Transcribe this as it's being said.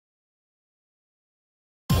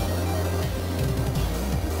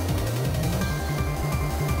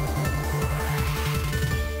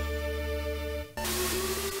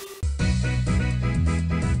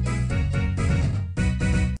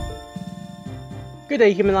Good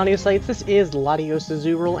day, human Latiosites. This is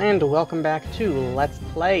LatiosAzurill, and welcome back to Let's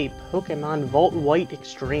Play Pokemon Volt White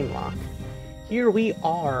Extremelocke. Here we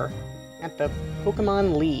are at the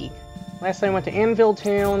Pokemon League. Last time I went to Anvil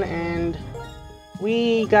Town, and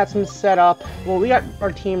we got some setup. Well, we got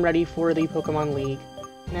our team ready for the Pokemon League.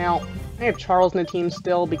 Now, I have Charles in the team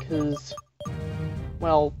still because,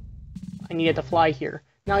 well, I needed to fly here.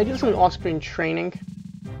 Now, I do some off-screen training.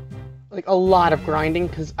 Like, a lot of grinding,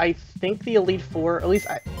 because I think the Elite Four, at least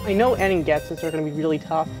I know N and Getsus are going to be really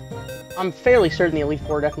tough. I'm fairly certain the Elite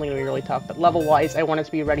Four are definitely going to be really tough, but level-wise, I wanted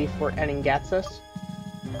to be ready for N and Getsus.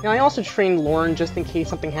 Now, I also trained Lauren just in case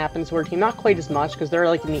something happens to her team. Not quite as much, because they're,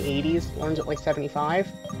 like, in the 80s. Lauren's at, like,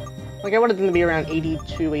 75. Like, I wanted them to be around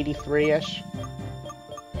 82, 83-ish.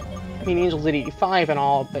 I mean, Angel's at 85 and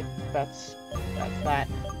all, but that's that.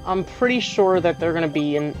 I'm pretty sure that they're going to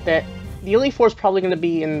be in... that the Elite Four is probably going to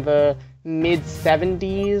be in the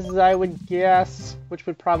mid-70s, I would guess, which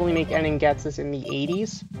would probably make N and Getsus in the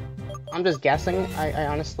 80s. I'm just guessing. I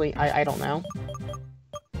honestly, I don't know.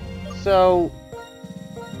 So,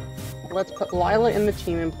 let's put Lila in the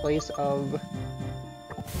team in place of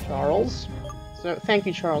Charles. So, thank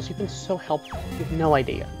you, Charles. You've been so helpful. You have no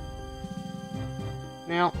idea.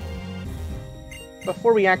 Now,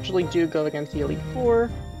 before we actually do go against the Elite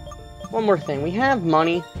Four, one more thing. We have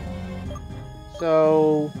money.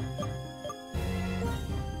 So,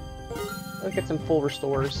 let's get some full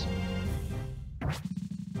restores. I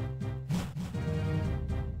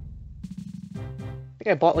think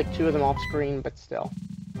I bought like 2 of them off screen, but still.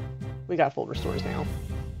 We got full restores now.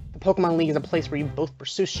 The Pokemon League is a place where you both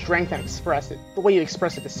pursue strength and express it. The way you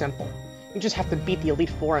express it is simple. You just have to beat the Elite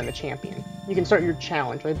Four and the champion. You can start your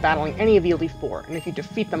challenge by battling any of the Elite Four, and if you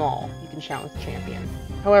defeat them all, you can challenge the champion.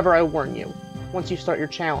 However, I warn you, once you start your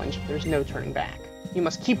challenge, there's no turning back. You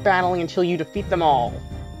must keep battling until you defeat them all,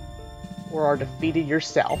 or are defeated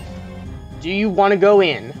yourself. Do you want to go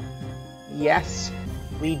in? Yes,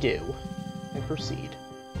 we do. And proceed.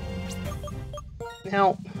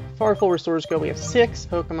 Now, as far as full restores go, we have 6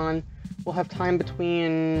 Pokemon. We'll have time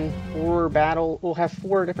between 4 battle. We'll have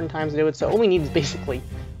 4 different times to do it, so all we need is basically,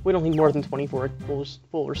 we don't need more than 24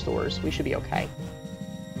 full restores. We should be okay.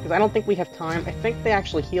 Because I don't think we have time. I think they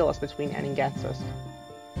actually heal us between N and Getsus.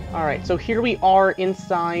 Alright, so here we are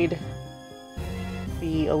inside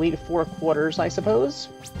the Elite Four quarters, I suppose.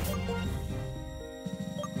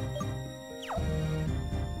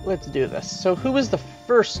 Let's do this. So who is the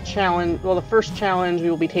first challenge? Well, the first challenge we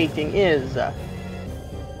will be taking is...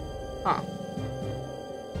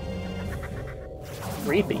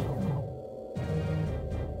 creepy.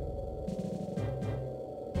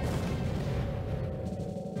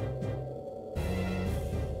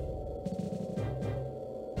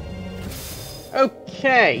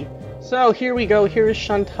 Okay, so here we go. Here is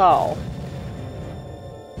Chantal.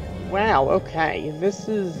 Wow. Okay, this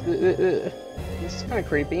is kind of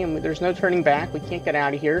creepy, and there's no turning back. We can't get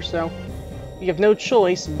out of here, so we have no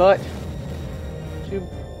choice but to.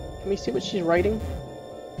 Can we see what she's writing?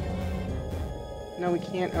 No, we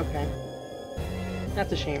can't. Okay,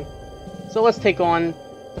 that's a shame. So let's take on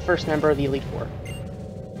the first member of the Elite Four.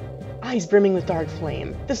 Eyes brimming with dark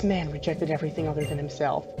flame, this man rejected everything other than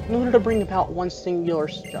himself, in order to bring about one singular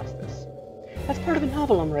justice. That's part of a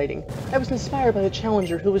novel I'm writing. I was inspired by the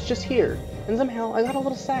challenger who was just here, and somehow I got a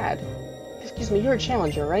little sad. Excuse me, you're a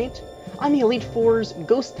challenger, right? I'm the Elite Four's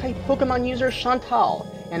Ghost-type Pokemon user, Chantal,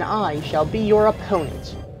 and I shall be your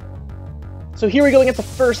opponent. So here we go against the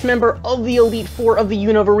first member of the Elite Four of the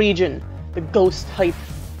Unova region, the Ghost-type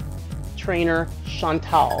trainer,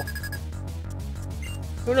 Chantal.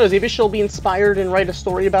 Who knows, maybe she'll be inspired and write a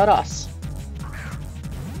story about us.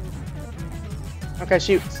 Okay,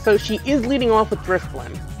 so she is leading off with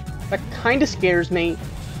Drifblim. That kind of scares me.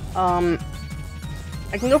 I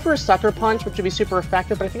can go for a Sucker Punch, which would be super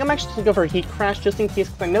effective, but I think I'm actually going to go for a Heat Crash just in case,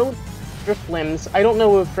 because I know Drifblims, I don't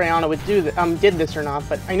know if Freyanna would do did this or not,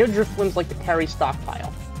 but I know Drifblims like to carry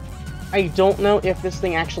Stockpile. I don't know if this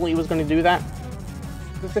thing actually was going to do that.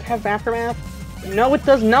 Does it have Aftermath? No, it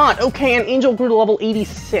does not! Okay, and Angel grew to level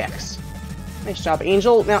 86. Nice job,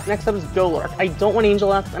 Angel. Now, next up is Golurk. I don't want Angel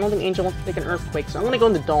left. I don't think Angel wants to take an Earthquake, so I'm gonna go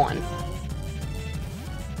into Dawn.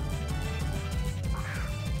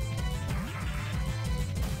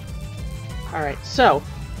 Alright, so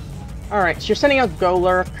you're sending out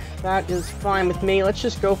Golurk. That is fine with me. Let's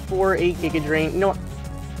just go for a Giga Drain. You know what?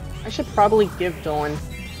 I should probably give Dawn...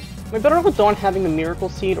 Am I better off with Dawn having the Miracle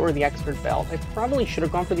Seed or the Expert Belt? I probably should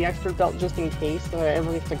have gone for the Expert Belt just in case that I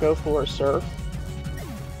ever have to go for a Surf.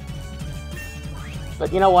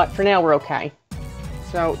 But you know what? For now, we're okay.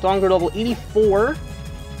 So, Dawn grew to level 84.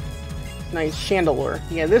 Nice, Chandelure.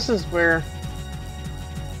 Yeah, this is where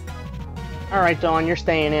Alright, Dawn, you're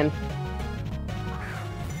staying in.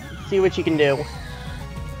 See what you can do.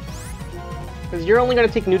 Because you're only going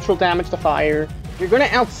to take neutral damage to fire. You're going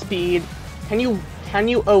to outspeed. Can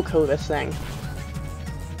you Oko this thing?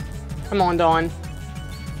 Come on, Dawn.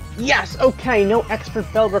 Yes! Okay, no expert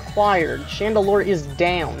bell required. Chandelure is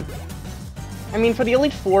down. I mean, for the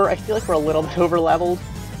Elite Four, I feel like we're a little bit over-leveled.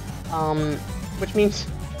 Which means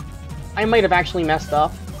I might have actually messed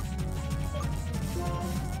up.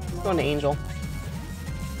 Let's go into Angel.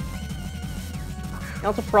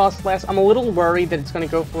 Now to Frostlass. I'm a little worried that it's going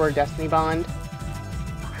to go for a Destiny Bond.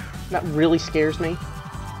 That really scares me.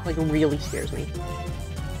 Like, really scares me.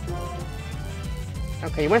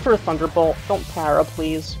 Okay, you went for a Thunderbolt. Don't para,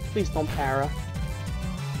 please. Please don't para.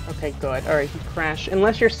 Okay, good. Alright, you crash.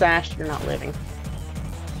 Unless you're sashed, you're not living.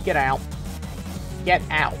 Get out. Get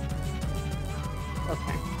out.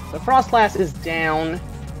 Okay, so Frostlass is down.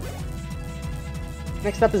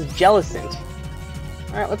 Next up is Jellicent.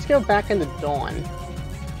 Alright, let's go back into Dawn.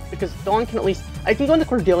 Because Dawn can at least... I can go into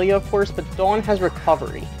Cordelia, of course, but Dawn has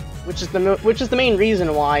Recovery. Which is the main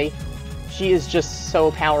reason why she is just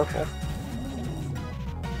so powerful.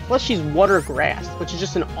 Plus she's Water Grass, which is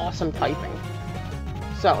just an awesome typing.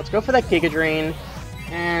 So, let's go for that Giga Drain.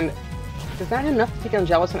 And is that enough to take on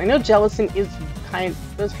Jellicent? I know Jellicent is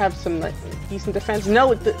does have some like, decent defense. No,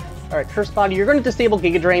 alright, Curse Body, you're going to disable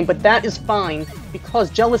Giga Drain, but that is fine,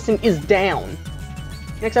 because Jellicent is down.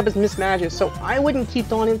 Next up is Miss Magic, so I wouldn't keep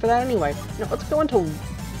Dawn in for that anyway. No, let's go into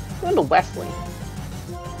Wesley.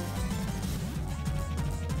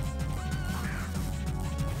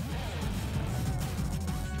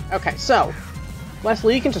 Okay, so,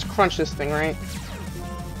 Wesley, you can just crunch this thing, right?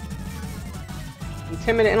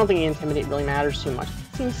 Intimidate, I don't think Intimidate really matters too much.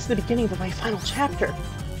 See, this is the beginning of my final chapter.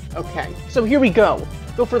 Okay, so here we go.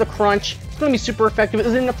 Go for the crunch. It's going to be super effective.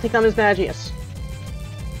 Is it enough to take down Miss Magius?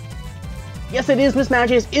 Yes, it is. Miss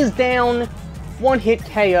Magius is down. One hit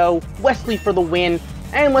KO. Wesley for the win.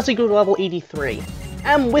 And Wesley goes to level 83.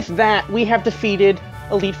 And with that, we have defeated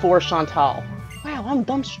Elite Four Chantal. Wow, I'm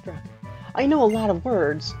dumbstruck. I know a lot of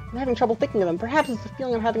words. I'm having trouble thinking of them. Perhaps it's the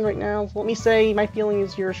feeling I'm having right now. Let me say my feeling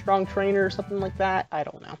is you're a strong trainer or something like that. I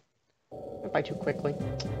don't know. Went by too quickly.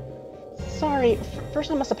 Sorry.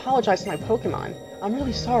 First I must apologize to my Pokemon. I'm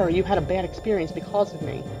really sorry you had a bad experience because of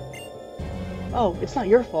me. Oh, it's not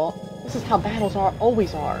your fault. This is how battles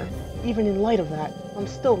always are. Even in light of that, I'm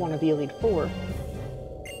still one of the Elite Four.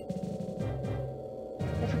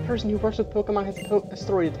 Every person who works with Pokemon has a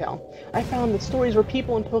story to tell. I found that stories where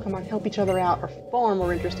people and Pokemon help each other out are far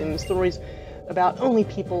more interesting than stories about only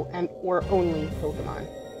people or only Pokemon.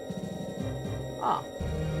 Ah.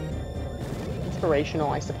 Inspirational,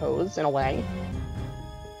 I suppose, in a way.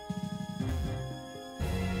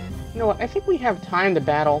 You know what, I think we have time to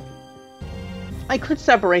battle. I could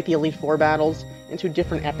separate the Elite Four battles into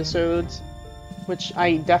different episodes, which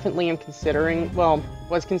I definitely am considering, well,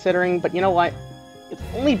 was considering, but you know what? It's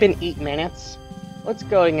only been 8 minutes. Let's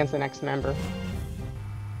go against the next member.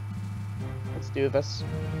 Let's do this.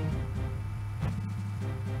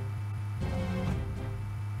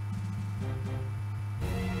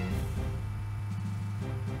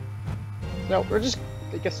 So, we're just,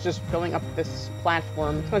 I guess, just going up this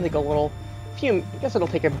platform. It's gonna take I guess it'll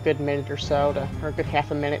take a good minute or so, or a good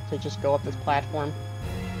half a minute to just go up this platform.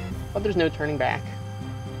 But there's no turning back.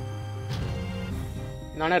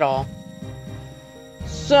 None at all.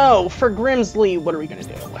 So, for Grimsley, what are we gonna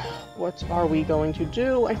do? What are we going to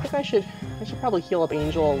do? I think I should probably heal up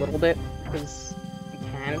Angel a little bit, because we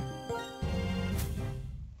can.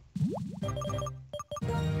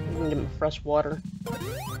 We can give him fresh water.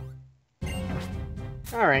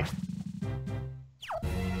 Alright.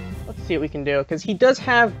 Let's see what we can do, because he does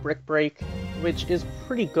have Brick Break, which is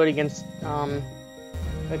pretty good against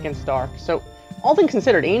Dark. So, all things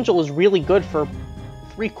considered, Angel is really good for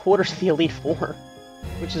 3/4 of the Elite Four,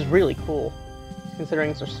 which is really cool,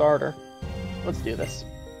 considering it's a starter. Let's do this.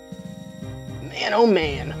 Man, oh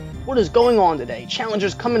man, what is going on today?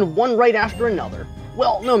 Challengers coming one right after another.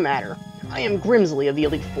 Well, no matter. I am Grimsley of the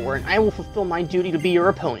Elite Four, and I will fulfill my duty to be your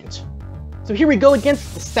opponent. So here we go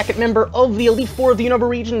against the second member of the Elite Four of the Unova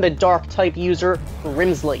region, the Dark-type user,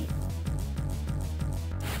 Grimsley.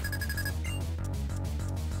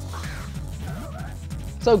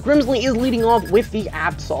 So Grimsley is leading off with the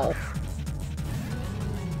Absol.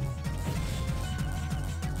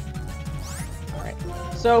 Alright,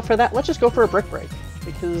 so for that, let's just go for a Brick Break,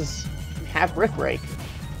 because we have Brick Break.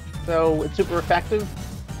 So it's super effective.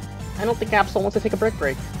 I don't think Absol wants to take a Brick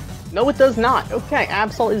Break. No, it does not. Okay,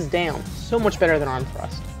 Absol is down. So much better than Arm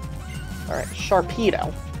Thrust. Alright,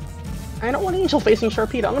 Sharpedo. I don't want Angel facing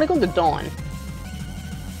Sharpedo. I'm gonna go into Dawn.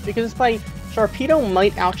 Because by Sharpedo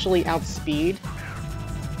might actually outspeed.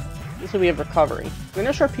 This way we have recovery. I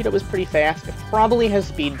know Sharpedo is pretty fast. It probably has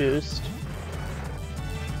speed boost.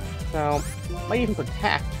 So, might even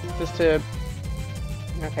protect, just to...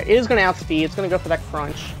 Okay, it is going to outspeed. It's going to go for that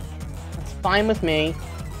crunch. That's fine with me.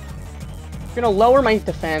 I'm going to lower my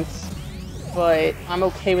defense, but I'm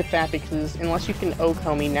okay with that because unless you can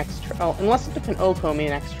OHKO me next turn... Oh, unless you can OHKO me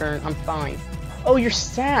next turn, I'm fine. Oh, you're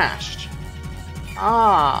sashed!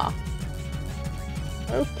 Ah.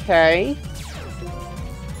 Okay.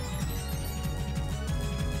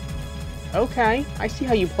 Okay, I see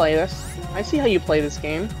how you play this. I see how you play this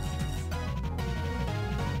game.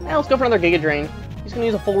 Now let's go for another Giga Drain. He's gonna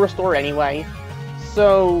use a full restore anyway.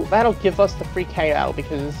 So that'll give us the free KO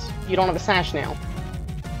because you don't have a Sash now.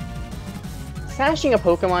 Sashing a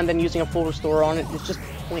Pokemon then using a full restore on it is just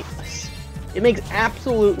pointless. It makes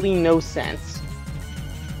absolutely no sense.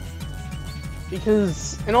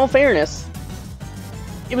 Because, in all fairness,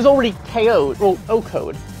 it was already KO'd, well,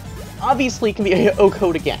 OHKO'd. Obviously it can be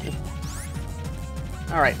OHKO'd again.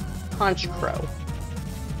 Alright, Punch Crow.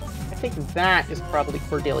 I think that is probably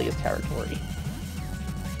Cordelia's territory.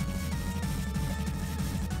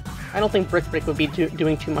 I don't think Brick Break would be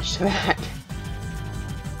doing too much to that.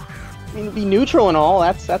 I mean, it'd be neutral and all,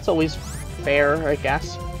 that's always fair, I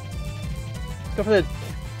guess. Let's go for the...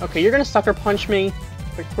 Okay, you're gonna Sucker Punch me.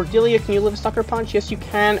 But Cordelia, can you live a Sucker Punch? Yes, you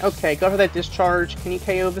can. Okay, go for that Discharge. Can you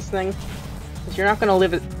KO this thing? Because you're not gonna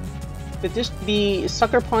live it... The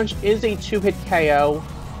Sucker Punch is a 2-hit KO.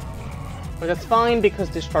 But that's fine because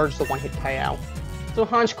Discharge is a 1-hit KO. So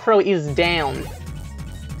Honch Crow is down.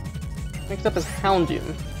 Next up is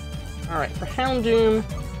Houndoom. Alright, for Houndoom,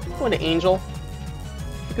 I'm going to Angel.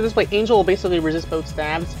 Because this way, Angel will basically resist both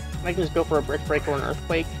stabs. And I can just go for a Brick Break or an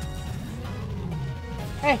Earthquake.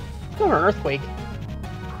 Hey, go for an Earthquake.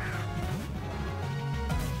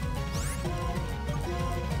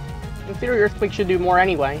 In theory, Earthquake should do more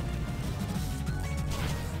anyway.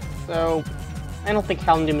 So, I don't think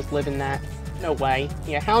Houndoom is living that. No way.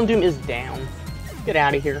 Yeah, Houndoom is down. Get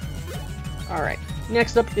out of here. Alright,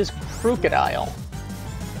 next up is Crocodile.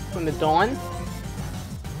 From the Dawn.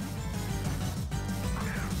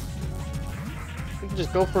 We can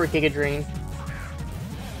just go for a Giga Drain.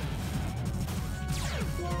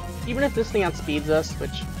 Even if this thing outspeeds us,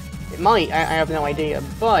 which it might, I have no idea,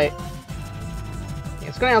 but yeah,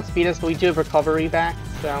 it's going to outspeed us, but we do have recovery back,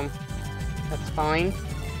 so that's fine.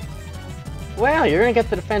 Wow, you're going to get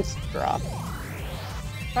the defense drop.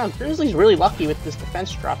 Wow, Grizzly's really lucky with this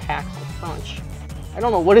defense drop hack for Crunch. I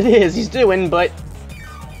don't know what it is he's doing, but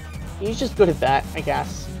he's just good at that, I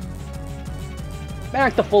guess.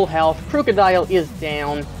 Back to full health. Crocodile is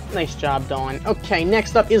down. Nice job, Dawn. Okay,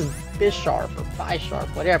 next up is Bisharp, or Bisharp,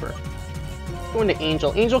 whatever. Going to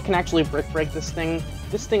Angel. Angel can actually Brick Break this thing.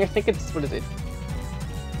 This thing, I think it's, what is it?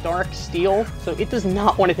 Dark Steel? So it does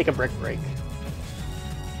not want to take a Brick Break.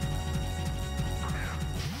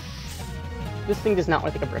 This thing does not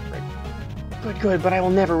want to take a Brick Break. Good, good, but I will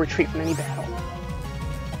never retreat from any battle.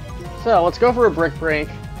 So, let's go for a Brick Break.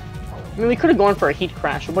 I mean, we could have gone for a Heat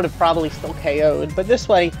Crash. It would have probably still KO'd, but this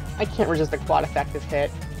way, I can't resist a quad effective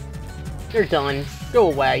hit. You're done.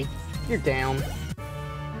 Go away. You're down.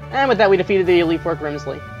 And with that, we defeated the Elite Four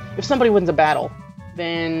Grimsley. If somebody wins a battle,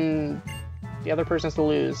 then the other person has to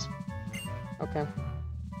lose. Okay.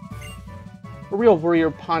 A real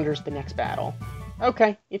warrior ponders the next battle.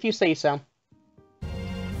 Okay, if you say so.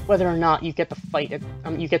 Whether or not you get to fight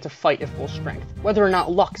at full strength. Whether or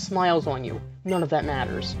not luck smiles on you. None of that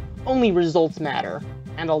matters. Only results matter.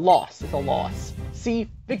 And a loss is a loss. See,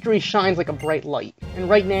 victory shines like a bright light. And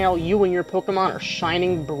right now, you and your Pokemon are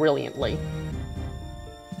shining brilliantly.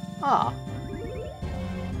 Ah.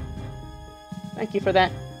 Thank you for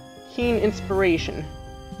that keen inspiration.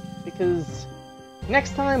 Because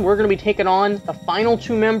next time, we're going to be taking on the final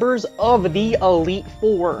two members of the Elite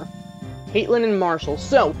Four. Caitlin and Marshall.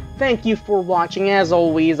 So, thank you for watching. As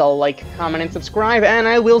always, I'll like, comment, and subscribe, and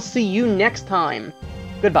I will see you next time.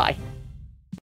 Goodbye.